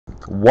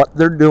What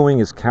they're doing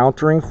is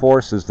countering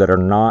forces that are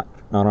not,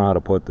 I don't know how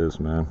to put this,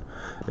 man.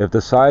 If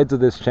the sides of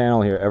this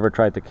channel here ever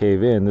tried to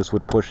cave in, this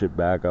would push it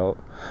back out.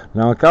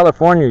 Now in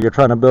California, you're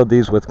trying to build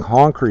these with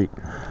concrete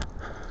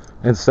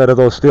instead of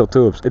those steel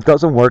tubes. It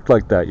doesn't work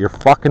like that. You're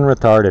fucking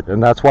retarded.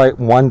 And that's why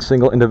one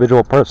single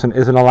individual person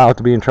isn't allowed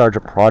to be in charge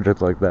of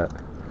projects like that.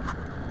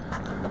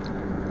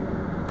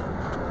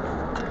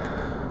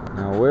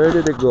 Now where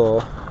did it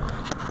go?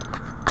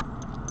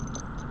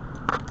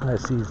 I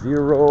see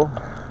 0.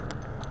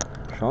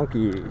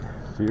 Chunky.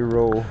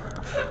 0.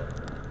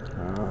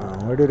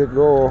 Where did it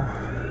go?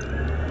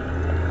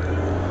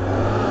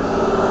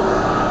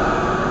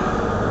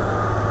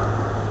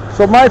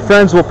 So my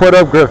friends will put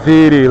up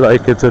graffiti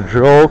like it's a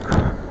joke.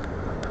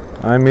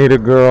 I meet a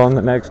girl and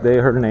the next day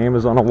her name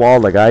is on a wall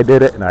like I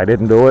did it and I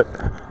didn't do it.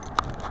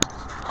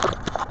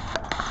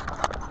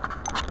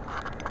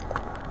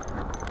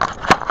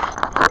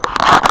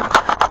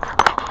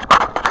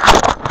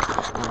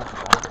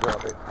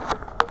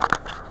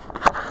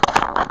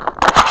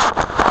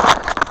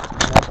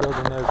 That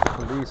building there's the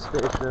police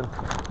station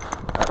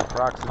at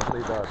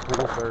approximately the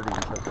 2:30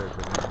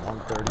 position,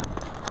 1:30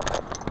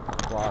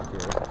 o'clock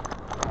here.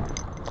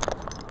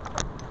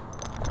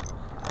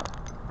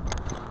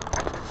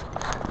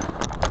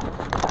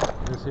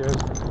 This here is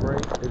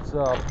great. It's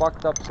a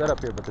fucked up setup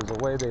here, but there's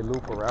a way they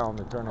loop around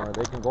and turn around.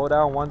 They can go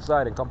down one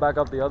side and come back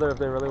up the other if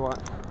they really want.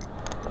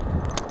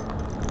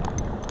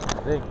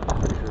 I think, I'm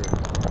pretty sure.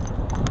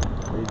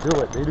 They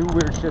do it. They do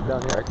weird shit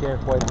down here. I can't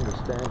quite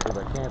understand because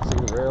I can't see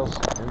the rails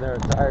in their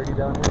entirety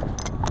down here.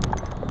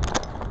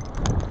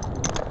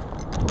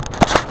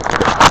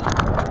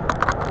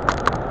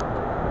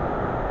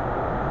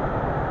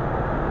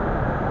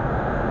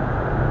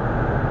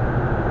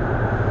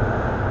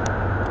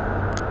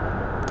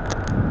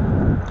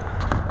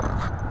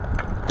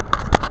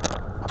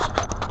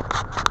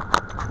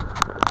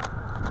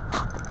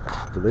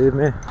 Believe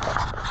me.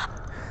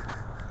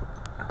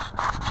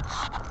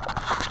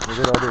 Look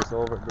at all this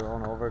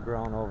overgrown.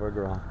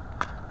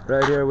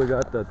 Right here we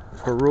got the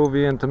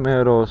Peruvian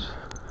tomatoes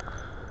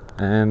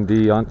and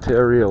the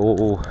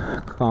Ontario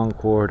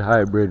Concord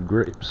hybrid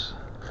grapes.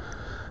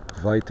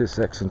 Vitis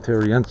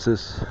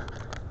excenteriensis,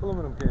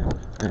 aluminum can,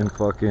 and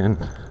fucking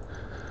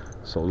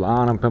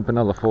Solanum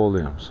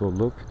pimpinellifolium. So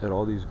look at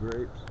all these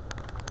grapes.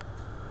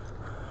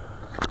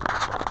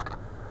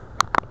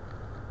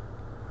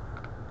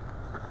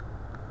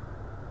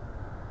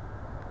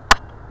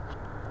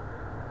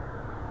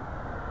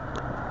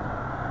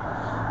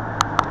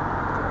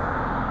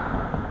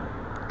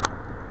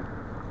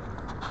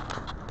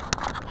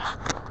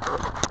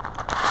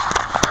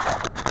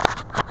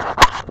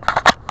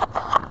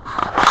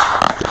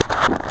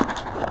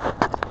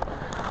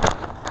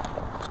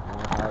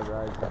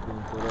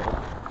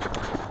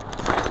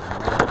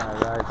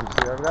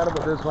 I forgot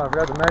about this one. I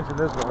forgot to mention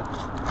this one.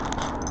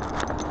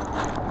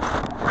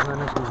 And then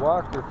if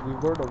we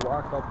were to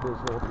walk up this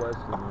old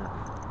western here,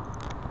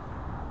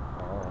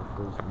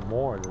 there's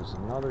more. There's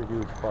another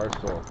huge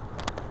parcel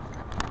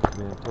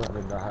being turned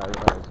into high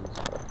rises.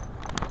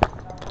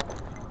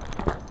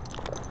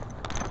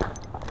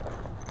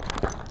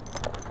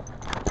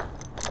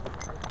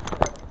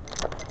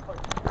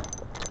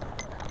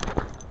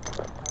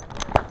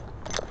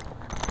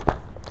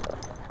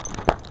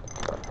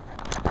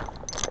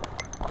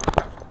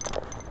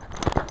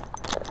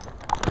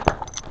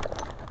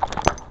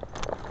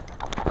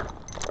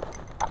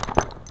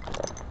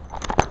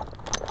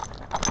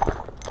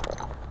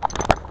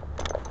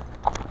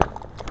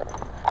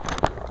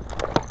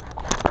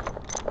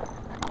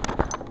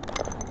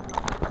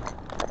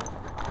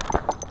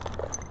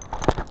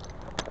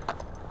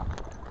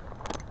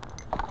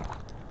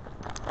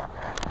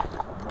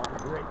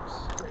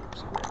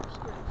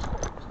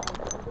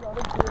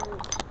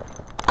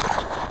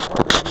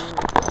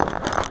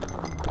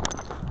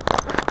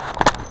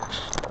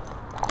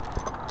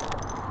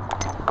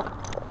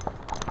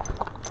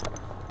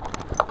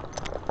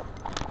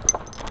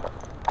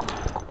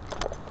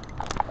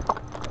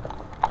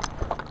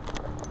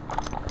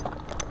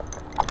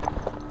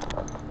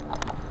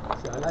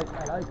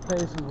 I like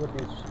places with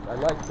these. I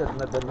like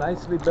the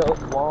nicely built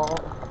wall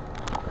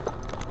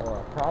or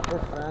a proper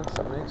fence.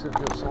 It makes it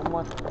feel so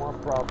much more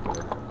proper.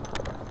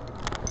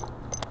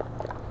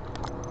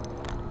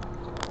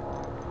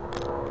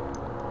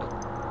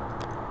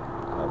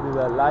 That'll be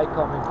that light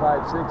coming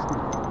 560.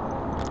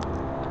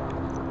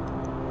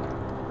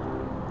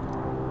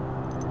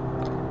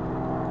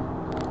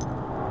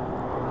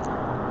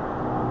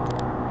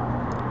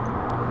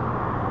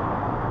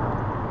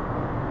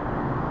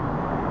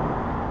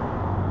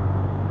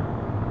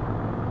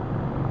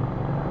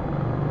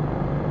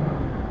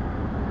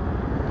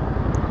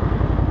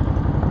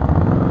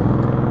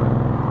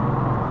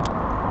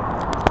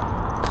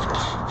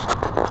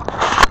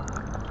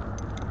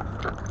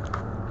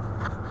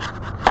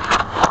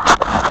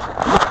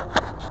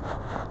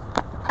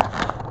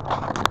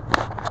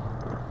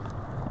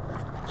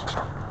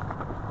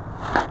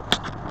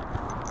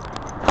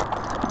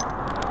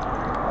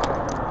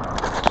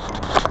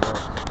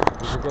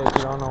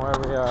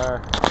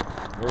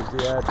 Here's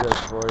the address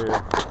for you.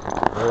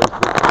 Where's the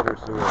water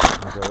sewer?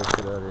 Okay, let's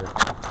get out of here.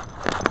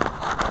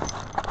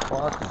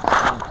 Fucking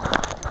stinks.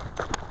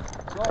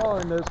 So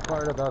in this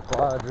part of the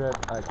quadrant,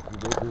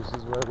 this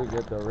is where we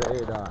get the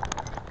radon.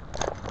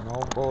 No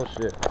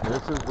bullshit.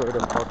 This is where the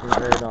fucking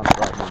radon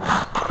problem is.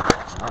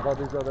 Not all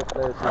these other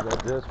places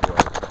that just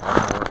was. I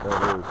don't know what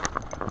that is.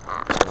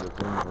 But it's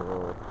in the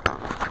road.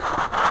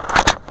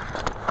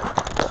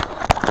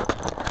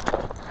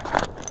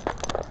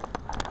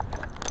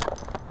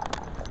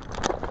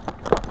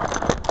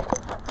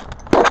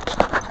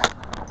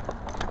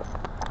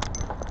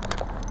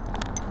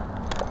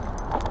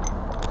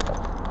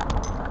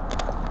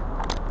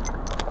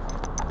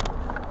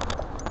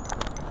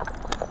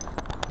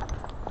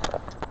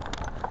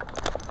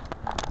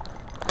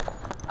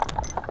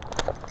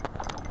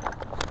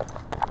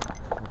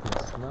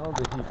 Smell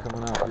the heat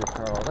coming out of your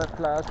car. All that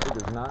plastic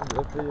is not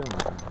good for you,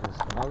 man. You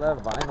smell that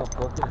vinyl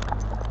cooking.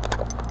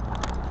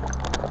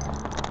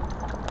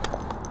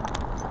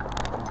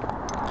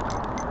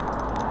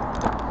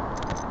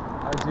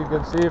 As you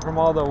can see from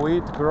all the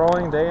wheat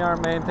growing, they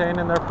aren't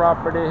maintaining their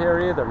property here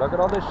either. Look at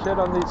all this shit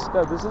on these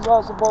steps. This is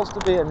all supposed to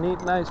be a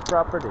neat, nice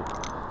property.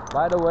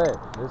 By the way,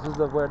 this is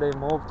where they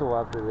moved to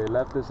after they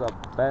left this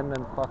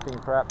abandoned fucking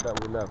crap that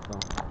we left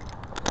on.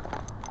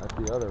 At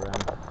the other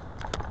end.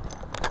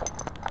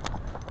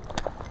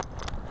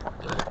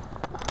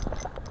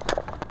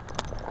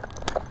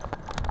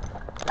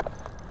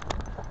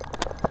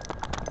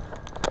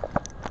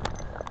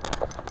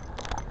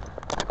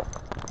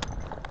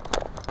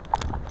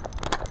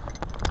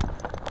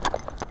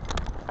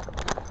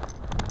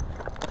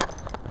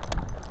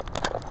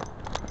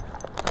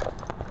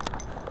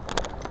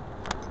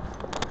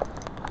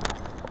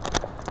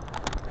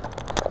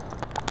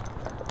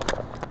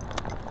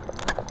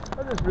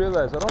 I just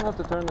realized I don't have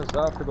to turn this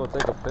off to go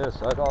take a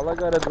piss. All I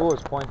gotta do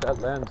is point that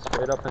lens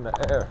straight up in the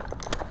air.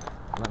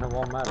 And then it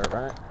won't matter,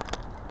 right?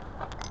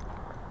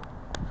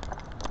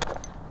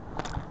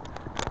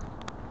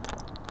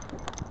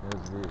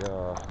 Here's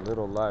the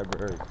little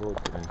library food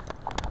thing.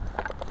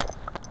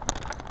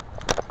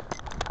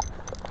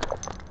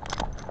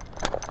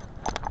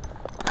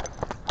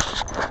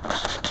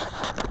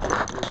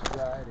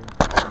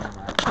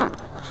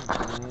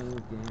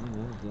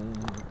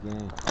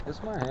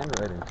 It's my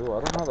handwriting too.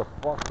 I don't know how the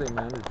fuck they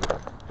managed it.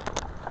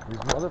 These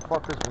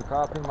motherfuckers been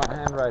copying my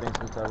handwriting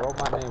since I wrote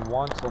my name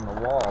once on the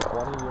wall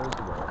 20 years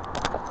ago.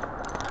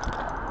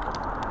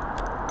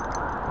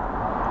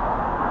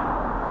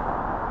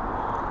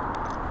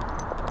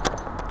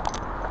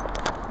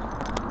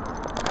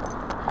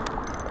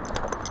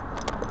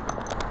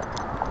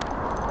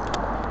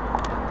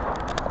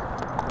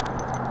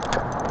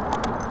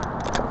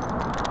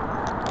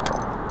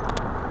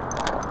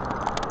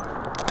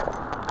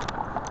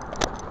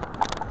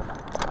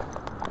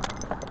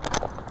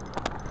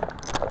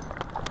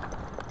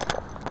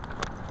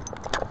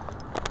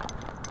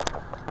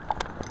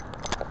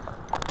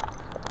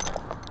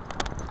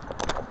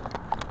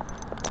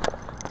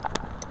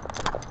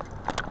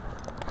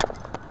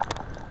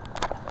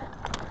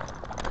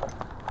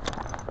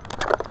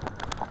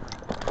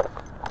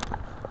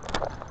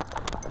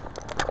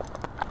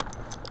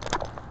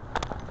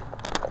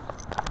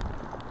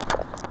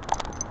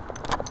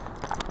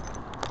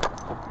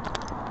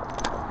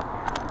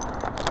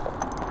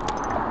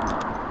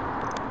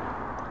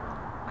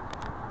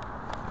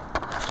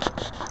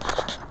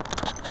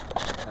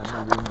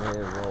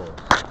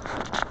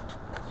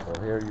 So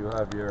here you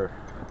have your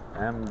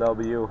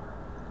MW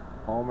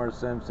Homer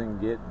Simpson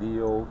Get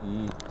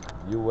DOE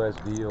US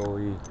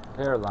DOE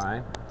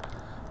hairline.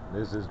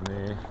 This is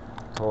me,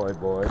 Toy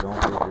Boy. Don't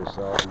kid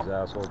yourself. These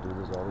assholes do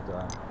this all the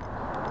time.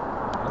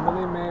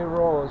 Emily May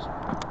Rose,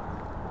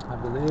 I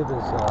believe,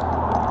 is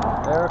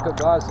Erica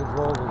Gossett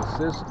Rose's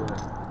sister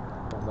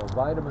from the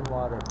Vitamin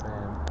Water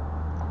fame.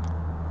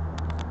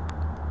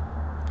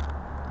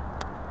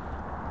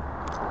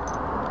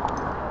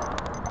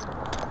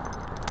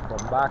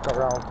 From back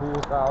around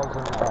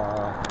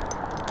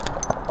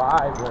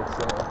 2005, let's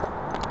say.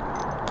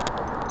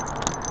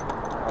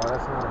 Oh,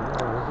 that's not a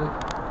mirror, is it?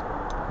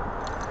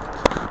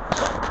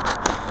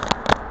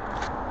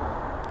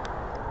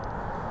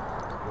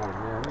 Oh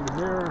man, I need a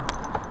mirror.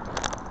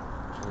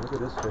 Look at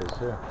this face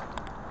here.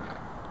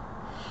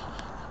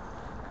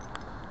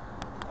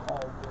 Oh,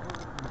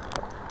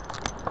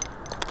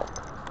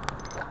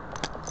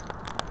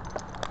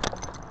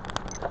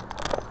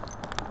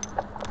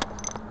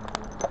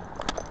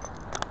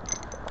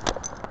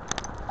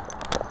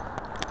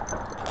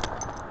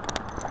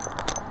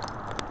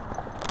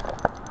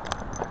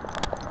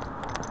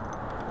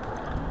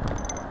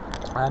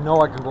 I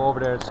know I can go over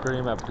there and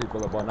scream at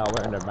people about not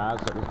wearing their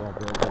masks. I just don't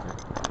feel like it.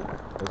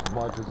 As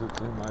much as it's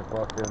in my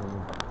fucking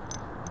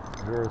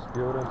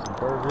jurisprudence and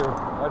purview,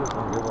 I just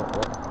don't give a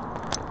fuck.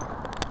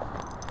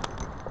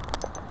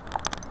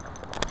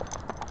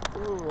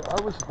 I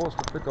was supposed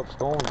to pick up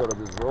stones out of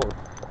this road.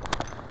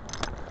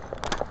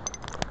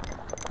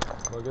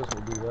 Well, I guess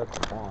we'll do that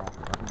tomorrow.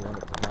 I'm doing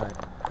it tonight.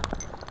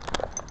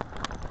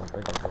 I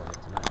think I'm doing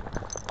it tonight.